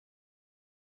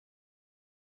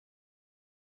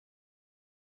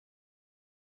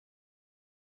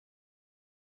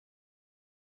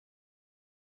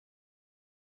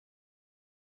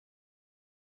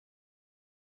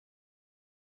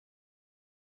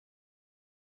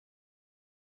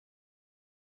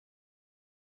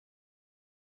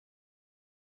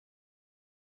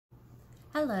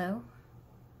Hello,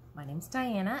 my name's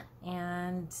Diana,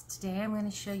 and today I'm going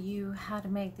to show you how to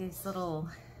make these little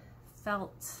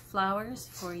felt flowers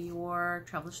for your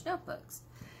traveler's notebooks.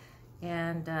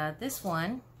 And this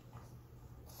one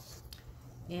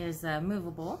is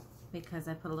movable because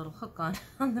I put a little hook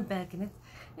on the back, and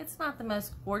it's not the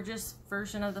most gorgeous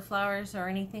version of the flowers or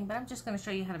anything, but I'm just going to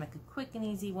show you how to make a quick and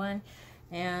easy one.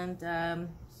 And so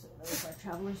there's our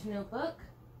traveler's notebook.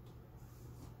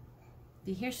 If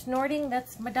you hear snorting,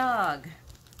 that's my dog.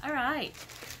 All right,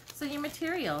 so your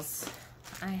materials.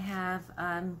 I have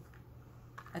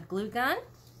a glue gun,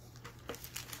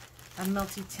 a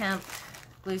multi-temp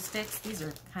glue sticks. These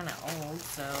are kind of old,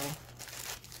 so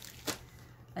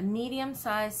a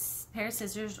medium-sized pair of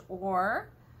scissors or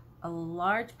a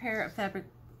large pair of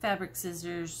fabric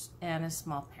scissors and a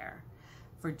small pair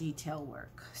for detail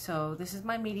work. So this is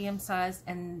my medium-sized,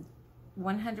 and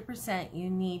 100% you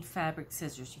need fabric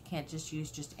scissors. You can't just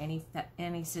use just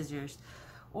any scissors,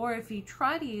 or if you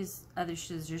try to use other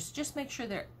scissors, just make sure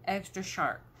they're extra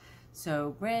sharp.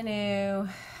 So brand new,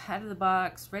 out of the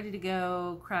box, ready to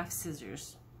go craft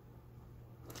scissors.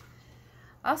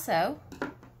 Also,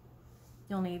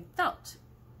 you'll need felt,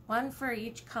 one for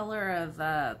each color of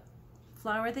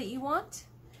flower that you want,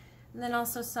 and then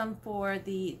also some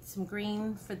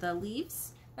green for the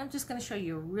leaves. I'm just going to show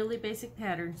you a really basic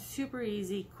pattern, super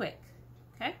easy, quick.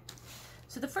 Okay,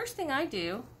 so the first thing I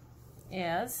do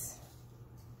is,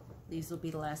 these will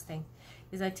be the last thing,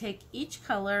 is I take each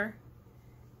color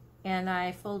and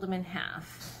I fold them in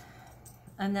half.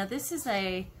 And now this is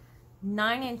a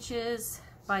 9 inches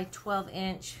by 12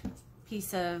 inch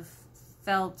piece of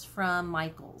felt from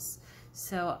Michaels.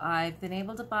 So I've been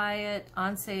able to buy it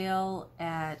on sale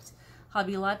at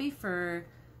Hobby Lobby for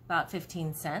about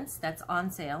 15 cents. That's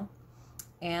on sale.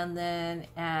 And then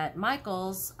at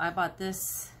Michaels, I bought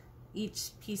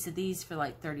each piece of these for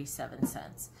like 37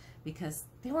 cents because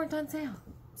they weren't on sale.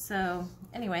 So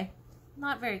anyway,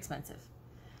 not very expensive.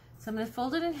 So I'm going to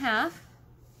fold it in half.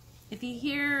 If you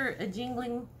hear a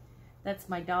jingling, that's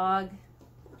my dog.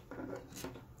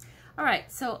 All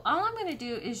right, so all I'm going to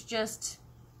do is just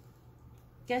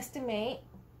guesstimate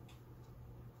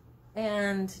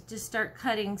and just start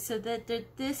cutting so that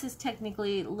this is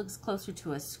technically, looks closer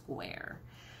to a square,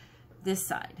 this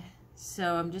side.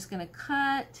 So I'm just going to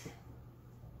cut,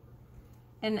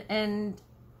 and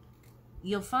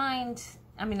you'll find,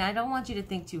 I mean, I don't want you to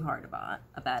think too hard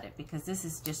about it because this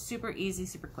is just super easy,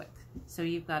 super quick. So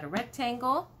you've got a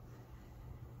rectangle,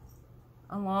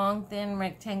 a long thin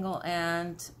rectangle,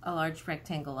 and a large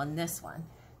rectangle on this one.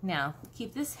 Now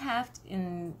keep this halved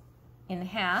in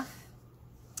half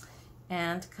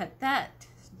and cut that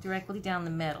directly down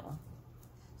the middle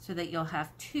so that you'll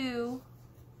have two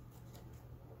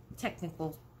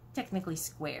technically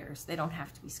squares. They don't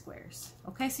have to be squares.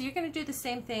 Okay, so you're going to do the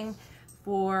same thing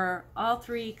for all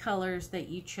three colors that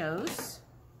you chose.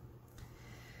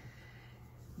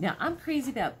 Now I'm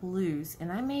crazy about blues,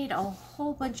 and I made a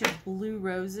whole bunch of blue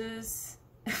roses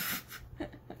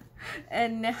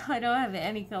and now I don't have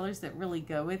any colors that really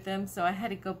go with them, so I had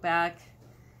to go back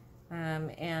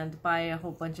and buy a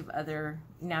whole bunch of other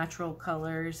natural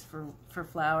colors for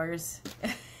flowers.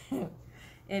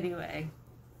 Anyway,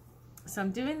 so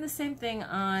I'm doing the same thing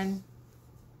on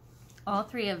all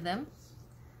three of them.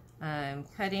 I'm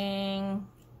cutting,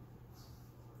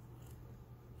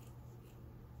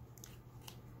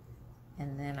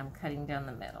 and then I'm cutting down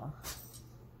the middle.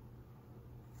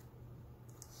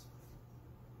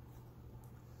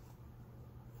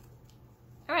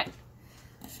 All right,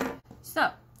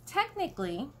 so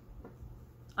technically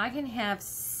I can have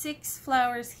 6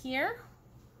 flowers here,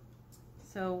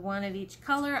 so one of each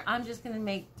color. I'm just going to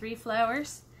make 3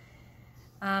 flowers,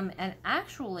 and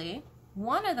actually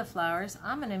one of the flowers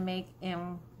I'm going to make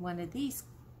in one of these,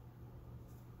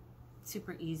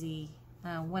 super easy,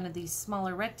 one of these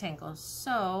smaller rectangles.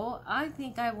 So I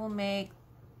think I will make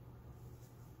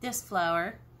this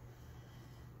flower,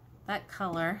 that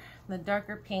color, the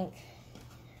darker pink,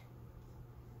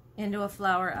 into a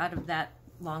flower out of that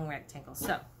long rectangle.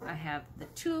 So I have the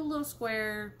 2 little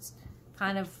squares,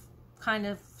 kind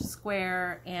of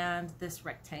square, and this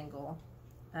rectangle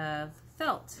of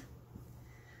felt.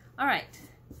 All right,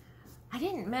 I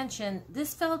didn't mention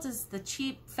this felt is the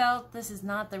cheap felt. This is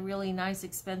not the really nice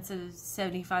expensive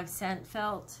 75-cent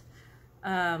felt.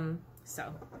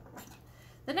 So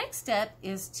the next step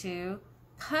is to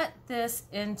cut this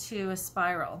into a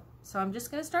spiral. So I'm just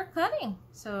going to start cutting.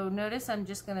 So notice I'm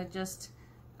going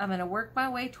to work my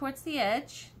way towards the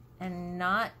edge and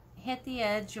not hit the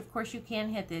edge. Of course you can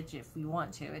hit the edge if you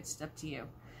want to, it's up to you.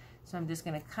 So I'm just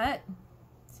going to cut.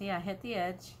 See, I hit the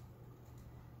edge.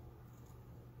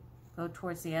 go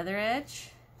towards the other edge.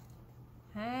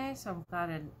 Okay, so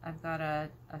I've got a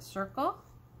circle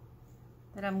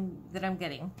that I'm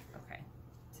getting. Okay,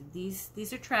 so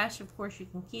these are trash. Of course, you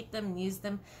can keep them and use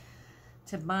them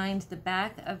to bind the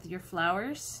back of your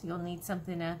flowers. You'll need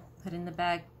something to put in the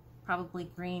bag. Probably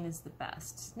green is the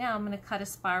best. Now I'm going to cut a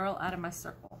spiral out of my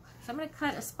circle. So I'm going to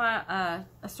cut a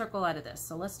circle out of this.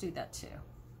 So let's do that too.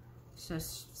 So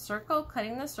circle,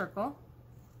 cutting the circle.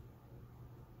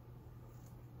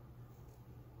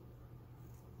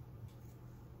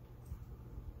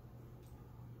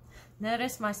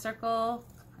 Notice my circle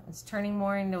is turning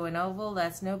more into an oval.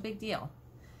 That's no big deal.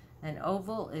 An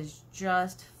oval is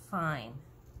just fine.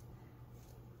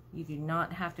 You do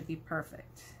not have to be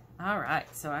perfect. All right,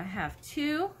 so I have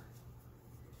two.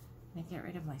 Let me get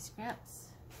rid of my scraps.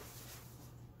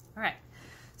 All right,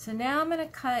 so now I'm going to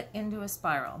cut into a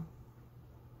spiral.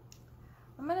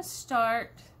 I'm going to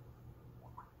start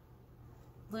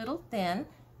a little thin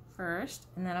first,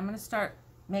 and then I'm going to start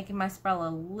making my spiral a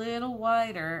little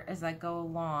wider as I go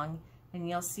along, and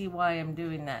you'll see why I'm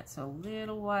doing that. So a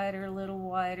little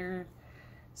wider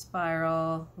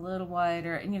spiral, a little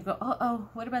wider, and you go, oh,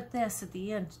 what about this at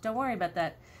the end? Don't worry about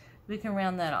that. We can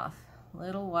round that off. A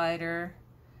little wider.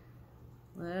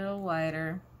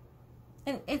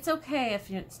 And it's okay if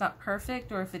it's not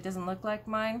perfect or if it doesn't look like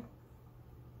mine.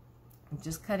 I'm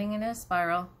just cutting in a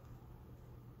spiral.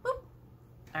 Boop.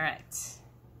 All right.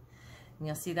 And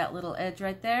you'll see that little edge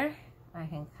right there. I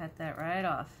can cut that right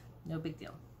off. No big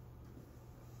deal.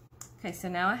 Okay, so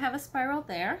now I have a spiral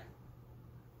there.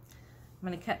 I'm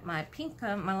going to cut my pink,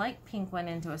 my light pink one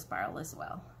into a spiral as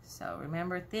well. So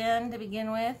remember, thin to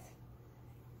begin with.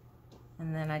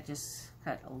 And then I just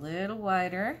cut a little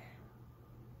wider.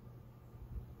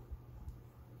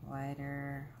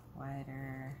 Wider.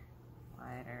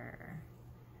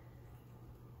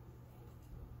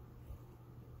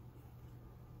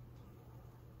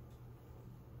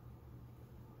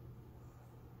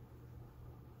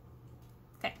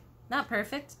 Okay, not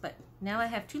perfect, but now I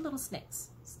have two little snakes.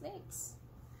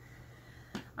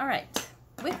 All right,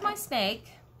 with my snake,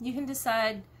 you can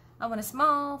decide I want a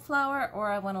small flower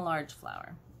or I want a large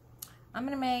flower. I'm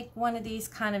going to make one of these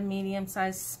kind of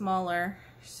medium-sized, smaller.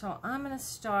 So I'm going to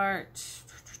start,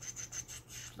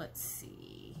 let's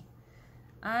see,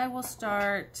 I will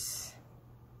start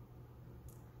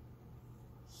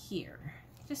here.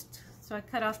 Just so I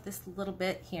cut off this little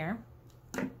bit here.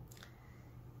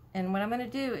 And what I'm going to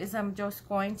do is I'm just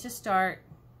going to start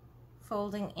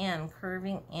folding in,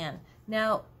 curving in.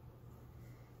 Now,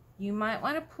 you might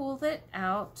want to pull it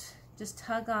out, just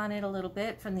tug on it a little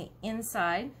bit from the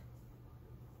inside.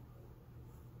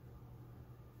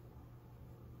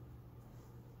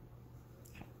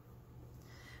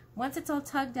 Once it's all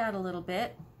tugged out a little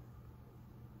bit,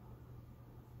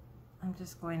 I'm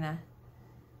just going to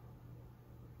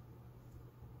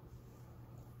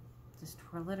just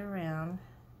twirl it around.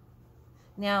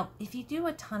 Now, if you do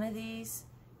a ton of these,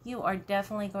 you are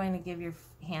definitely going to give your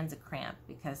hands a cramp,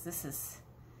 because this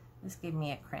gave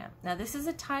me a cramp. Now this is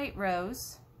a tight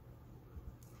rose,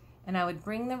 and I would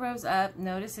bring the rose up.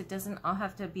 Notice it doesn't all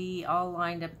have to be all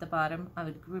lined up at the bottom. I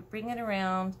would bring it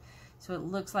around so it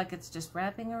looks like it's just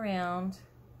wrapping around,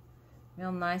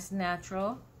 real nice and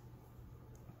natural.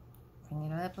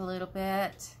 Bring it up a little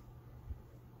bit.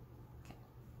 Okay.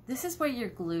 This is where your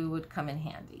glue would come in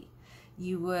handy.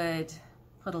 You would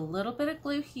put a little bit of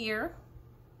glue here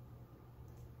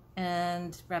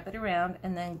and wrap it around,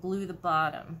 and then glue the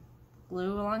bottom.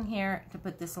 Glue along here to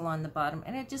put this along the bottom,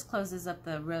 and it just closes up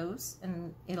the rose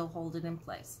and it'll hold it in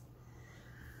place.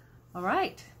 All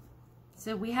right,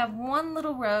 so we have one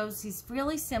little rose. He's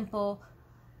really simple,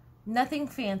 nothing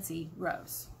fancy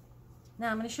rose. Now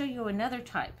I'm going to show you another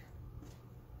type.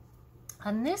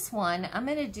 On this one, I'm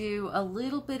going to do a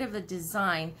little bit of a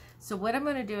design. So what I'm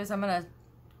going to do is I'm going to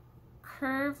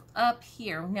curve up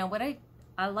here. Now what I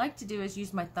like to do is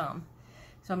use my thumb.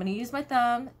 So I'm going to use my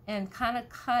thumb and kind of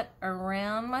cut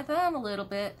around my thumb a little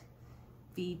bit.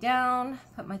 V down,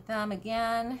 put my thumb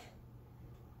again,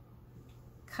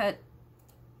 cut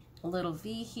a little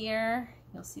V here.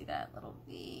 You'll see that little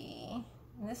V.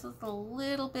 And this is a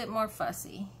little bit more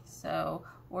fussy. So,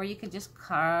 or you could just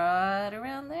cut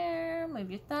around there,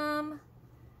 move your thumb.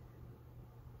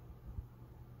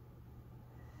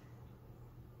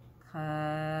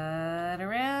 Cut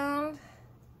around,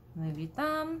 move your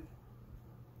thumb.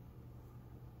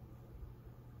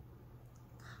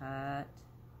 Cut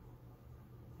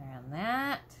around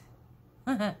that.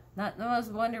 Not the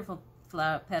most wonderful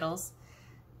flower petals,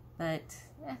 but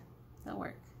they'll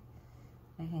work.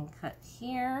 I can cut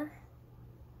here.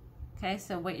 Okay,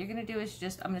 so what you're going to do is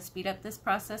I'm going to speed up this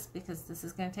process because this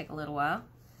is going to take a little while.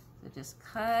 So just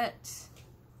cut.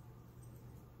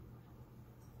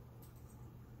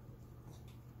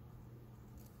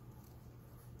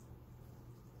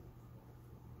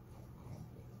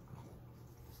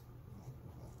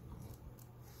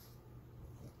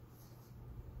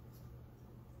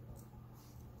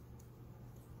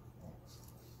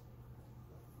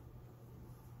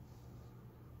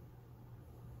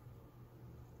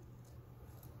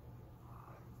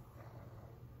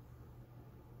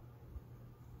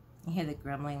 You hear the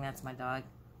grumbling, that's my dog.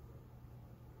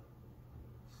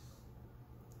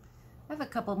 I have a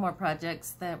couple more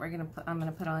projects that I'm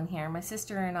gonna put on here. My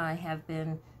sister and I have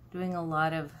been doing a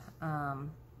lot of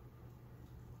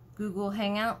Google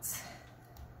Hangouts,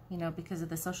 you know, because of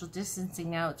the social distancing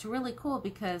now. It's really cool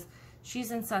because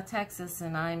she's in South Texas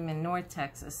and I'm in North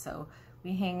Texas, so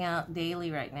we hang out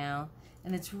daily right now,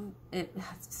 and it's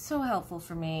so helpful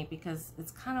for me because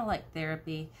it's kind of like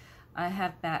therapy. I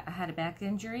had a back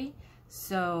injury,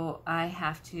 so I'm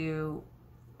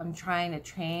trying to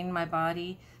train my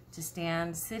body to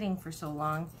stand sitting for so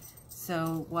long.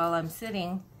 So while I'm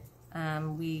sitting,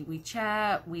 we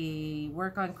chat, we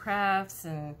work on crafts,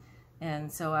 and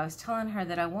so I was telling her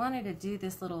that I wanted to do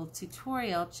this little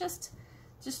tutorial just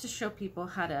to show people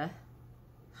how to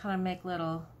make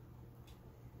little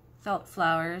felt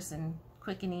flowers, and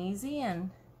quick and easy,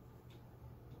 and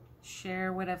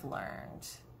share what I've learned.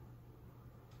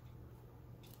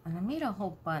 And I made a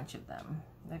whole bunch of them.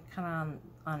 They're kind of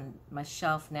on my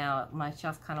shelf now. My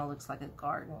shelf kind of looks like a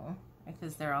garden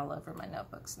because they're all over my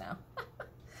notebooks now.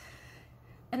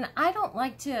 And I don't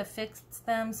like to affix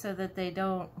them so that they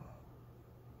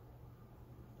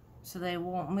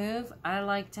won't move. I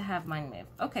like to have mine move.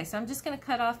 Okay, so I'm just going to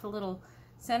cut off the little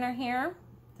center here.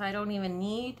 I don't even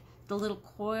need the little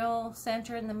coil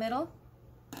center in the middle.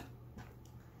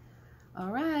 All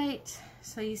right,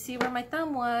 so you see where my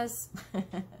thumb was.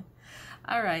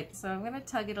 All right, so I'm going to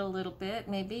tug it a little bit,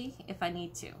 maybe, if I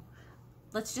need to.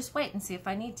 Let's just wait and see if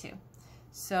I need to.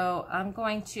 So I'm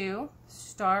going to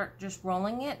start just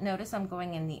rolling it. Notice I'm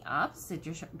going in the opposite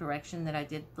direction that I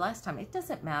did last time. It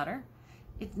doesn't matter.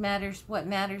 It matters. What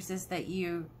matters is that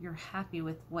you're happy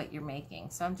with what you're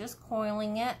making. So I'm just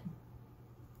coiling it.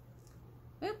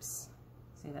 Oops.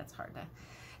 See, that's hard to...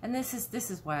 And this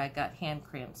is why I got hand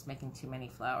cramps making too many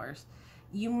flowers.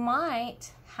 You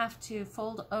might have to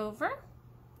fold over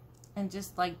and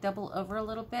just like double over a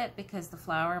little bit because the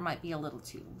flower might be a little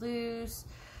too loose.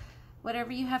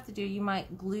 Whatever you have to do, you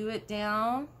might glue it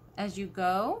down as you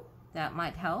go. That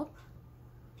might help.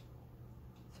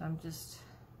 So I'm just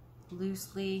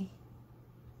loosely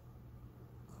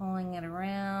pulling it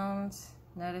around.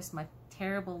 Notice my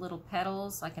terrible little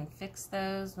petals. I can fix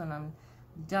those when I'm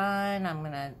done.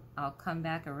 I'll come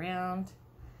back around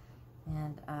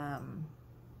and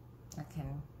I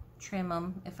can trim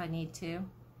them if I need to.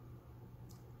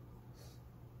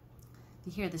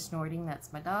 You hear the snorting?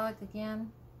 That's my dog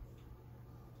again.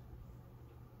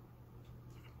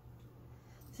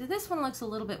 So this one looks a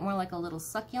little bit more like a little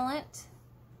succulent,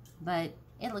 but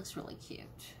it looks really cute.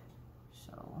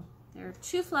 So there are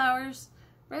 2 flowers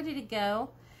ready to go,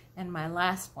 and my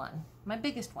last one, my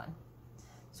biggest one.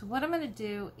 So what I'm going to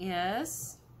do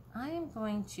is I am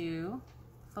going to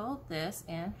fold this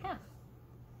in half.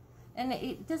 And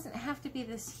it doesn't have to be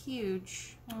this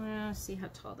huge. Let's see how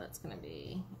tall that's going to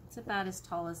be. It's about as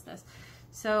tall as this.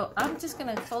 So I'm just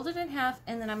going to fold it in half,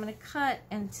 and then I'm going to cut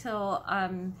until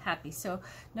I'm happy. So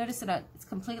notice that it's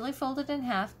completely folded in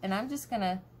half, and I'm just going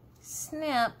to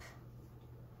snip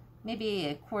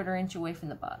maybe 1/4 inch away from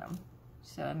the bottom.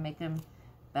 So I make them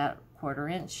about 1/4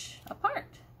 inch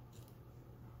apart.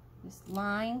 Just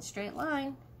line, straight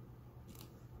line.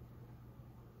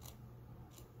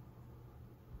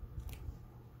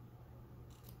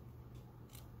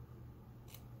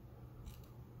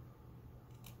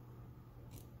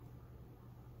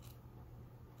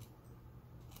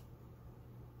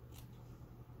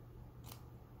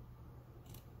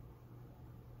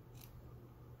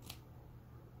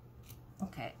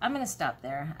 Okay, I'm going to stop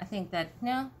there. I think that,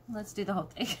 no, let's do the whole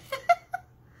thing.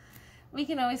 We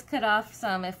can always cut off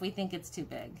some if we think it's too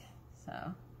big. So,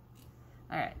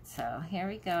 all right, so here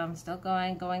we go. I'm still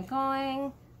going, going,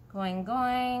 going, going,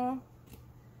 going.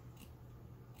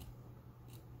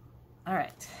 All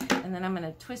right, and then I'm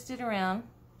going to twist it around.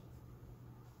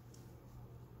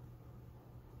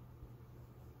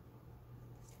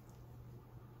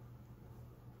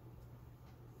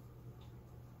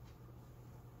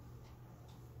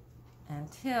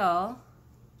 Until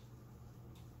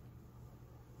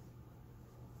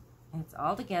it's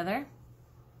all together.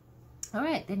 All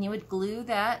right, then you would glue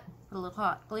that Put a little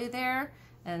hot glue there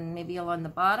and maybe along the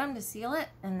bottom to seal it.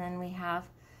 And then we have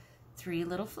 3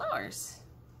 little flowers.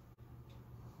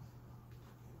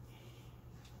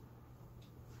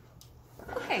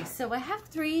 Okay, so I have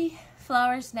 3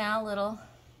 flowers now, little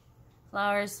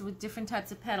flowers with different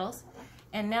types of petals.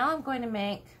 And now I'm going to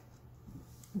make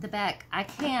the back. I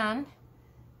can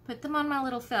put them on my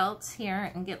little felt here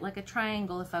and get like a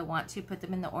triangle if I want to, put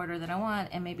them in the order that I want,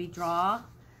 and maybe draw a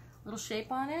little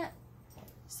shape on it.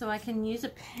 So I can use a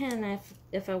pen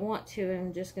if I want to.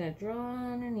 I'm just going to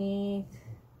draw underneath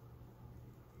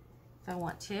if I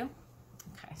want to.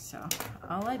 Okay, so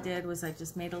all I did was I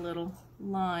just made a little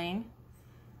line.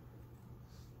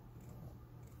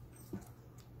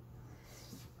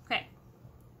 Okay,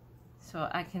 so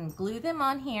I can glue them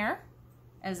on here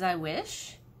as I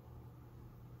wish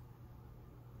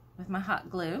with my hot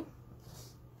glue.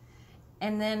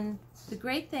 And then the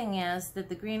great thing is that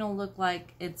the green will look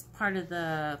like it's part of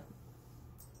the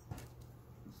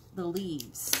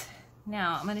leaves.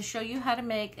 Now I'm going to show you how to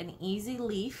make an easy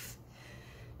leaf,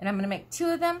 and I'm going to make 2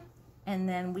 of them and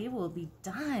then we will be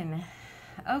done.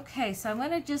 Okay, so I'm going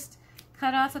to just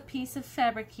cut off a piece of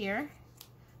fabric here,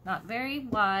 not very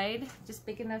wide, just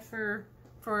big enough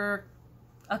for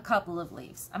a couple of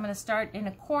leaves. I'm going to start in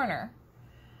a corner.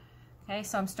 Okay,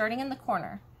 so I'm starting in the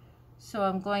corner. So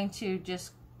I'm going to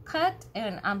just cut,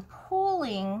 and I'm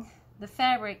pulling the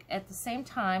fabric at the same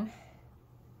time,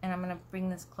 and I'm going to bring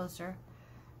this closer,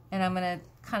 and I'm going to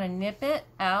kind of nip it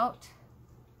out,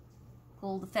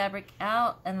 pull the fabric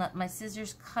out, and let my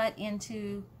scissors cut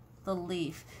into the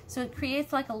leaf. So it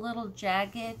creates like a little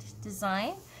jagged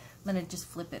design. I'm going to just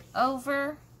flip it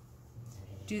over,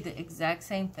 do the exact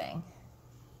same thing.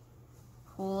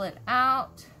 Pull it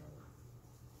out,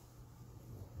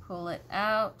 pull it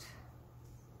out,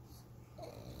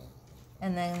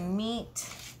 and then meet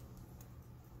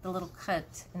the little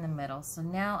cut in the middle. So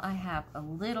now I have a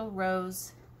little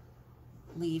rose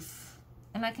leaf,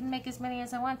 and I can make as many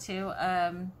as I want to.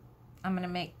 I'm going to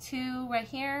make 2 right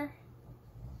here,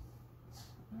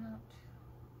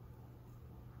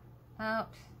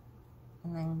 out,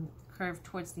 and then curve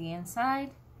towards the inside,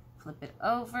 flip it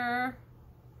over,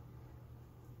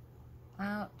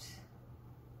 out,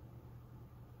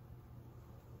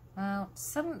 out.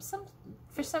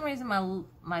 For some reason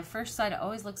my first side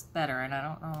always looks better, and I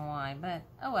don't know why, but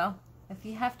oh well. If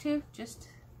you have to, just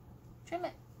trim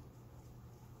it.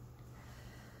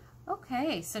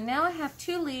 Okay, so now I have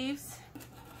 2 leaves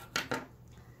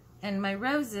and my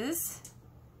roses,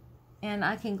 and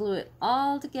I can glue it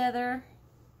all together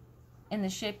in the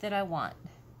shape that I want.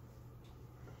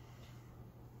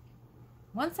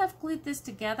 Once I've glued this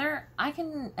together, I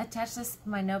can attach this to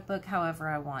my notebook however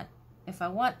I want. If I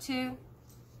want to,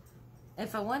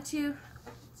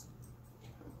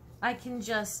 I can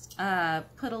just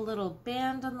put a little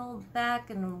band on the back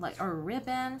and or a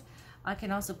ribbon. I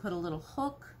can also put a little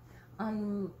hook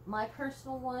on my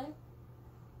personal one.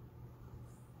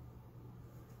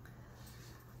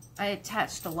 I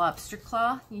attached a lobster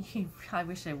claw. I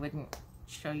wish I wouldn't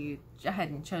show you. I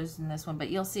hadn't chosen this one, but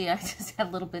you'll see I just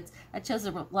had little bits. I chose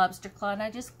a lobster claw and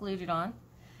I just glued it on.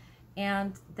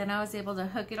 And then I was able to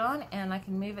hook it on, and I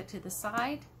can move it to the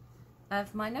side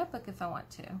of my notebook if I want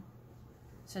to.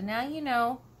 So now you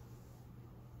know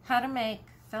how to make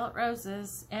felt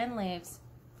roses and leaves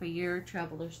for your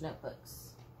traveler's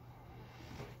notebooks.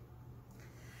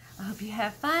 I hope you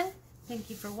have fun. Thank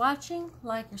you for watching.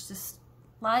 Like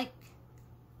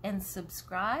and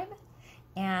subscribe,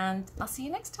 and I'll see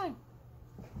you next time.